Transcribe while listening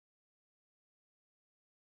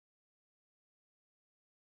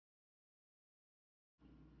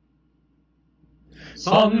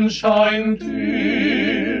Sunshine,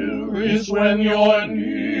 dear, is when you're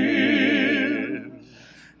near,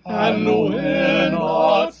 and we're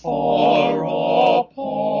not far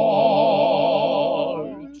apart.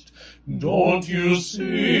 Don't you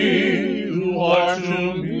see you are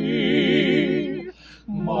to me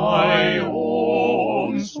my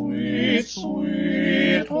own sweet,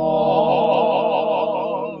 sweetheart?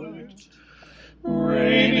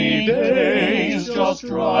 Rainy days just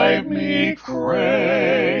drive me crazy.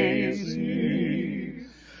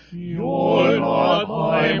 You're not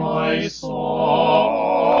by my side.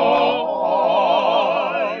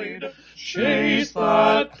 Chase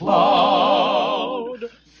that cloud,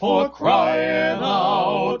 for crying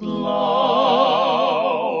out loud,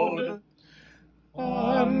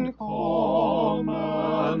 and come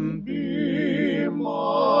and be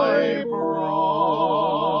my bride.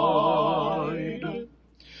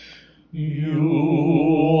 You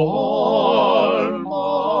are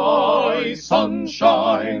my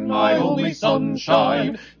sunshine, my only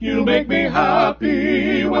sunshine. You make me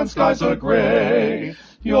happy when skies are gray.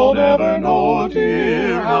 You'll never know,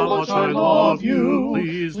 dear, how much I love you.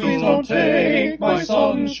 Please don't take my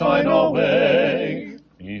sunshine away.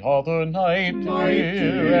 The other night,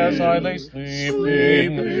 dear, as I lay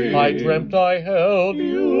sleeping, I dreamt I held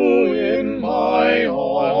you in my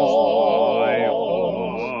arms.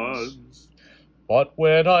 But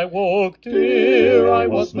when I woke, dear, I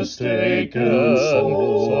was mistaken,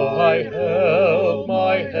 so I held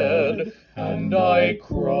my head and I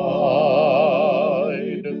cried.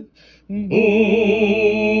 Boo-hoo.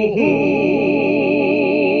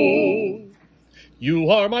 You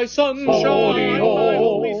are my sunshine, my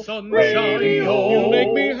only sunshine. You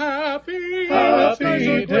make me happy,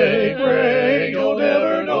 happy day gray. You'll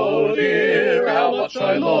never know, dear, how much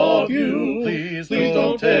I love you. Please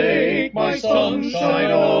don't take my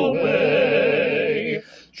sunshine away.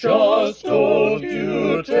 Just don't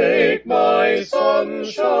you take my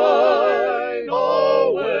sunshine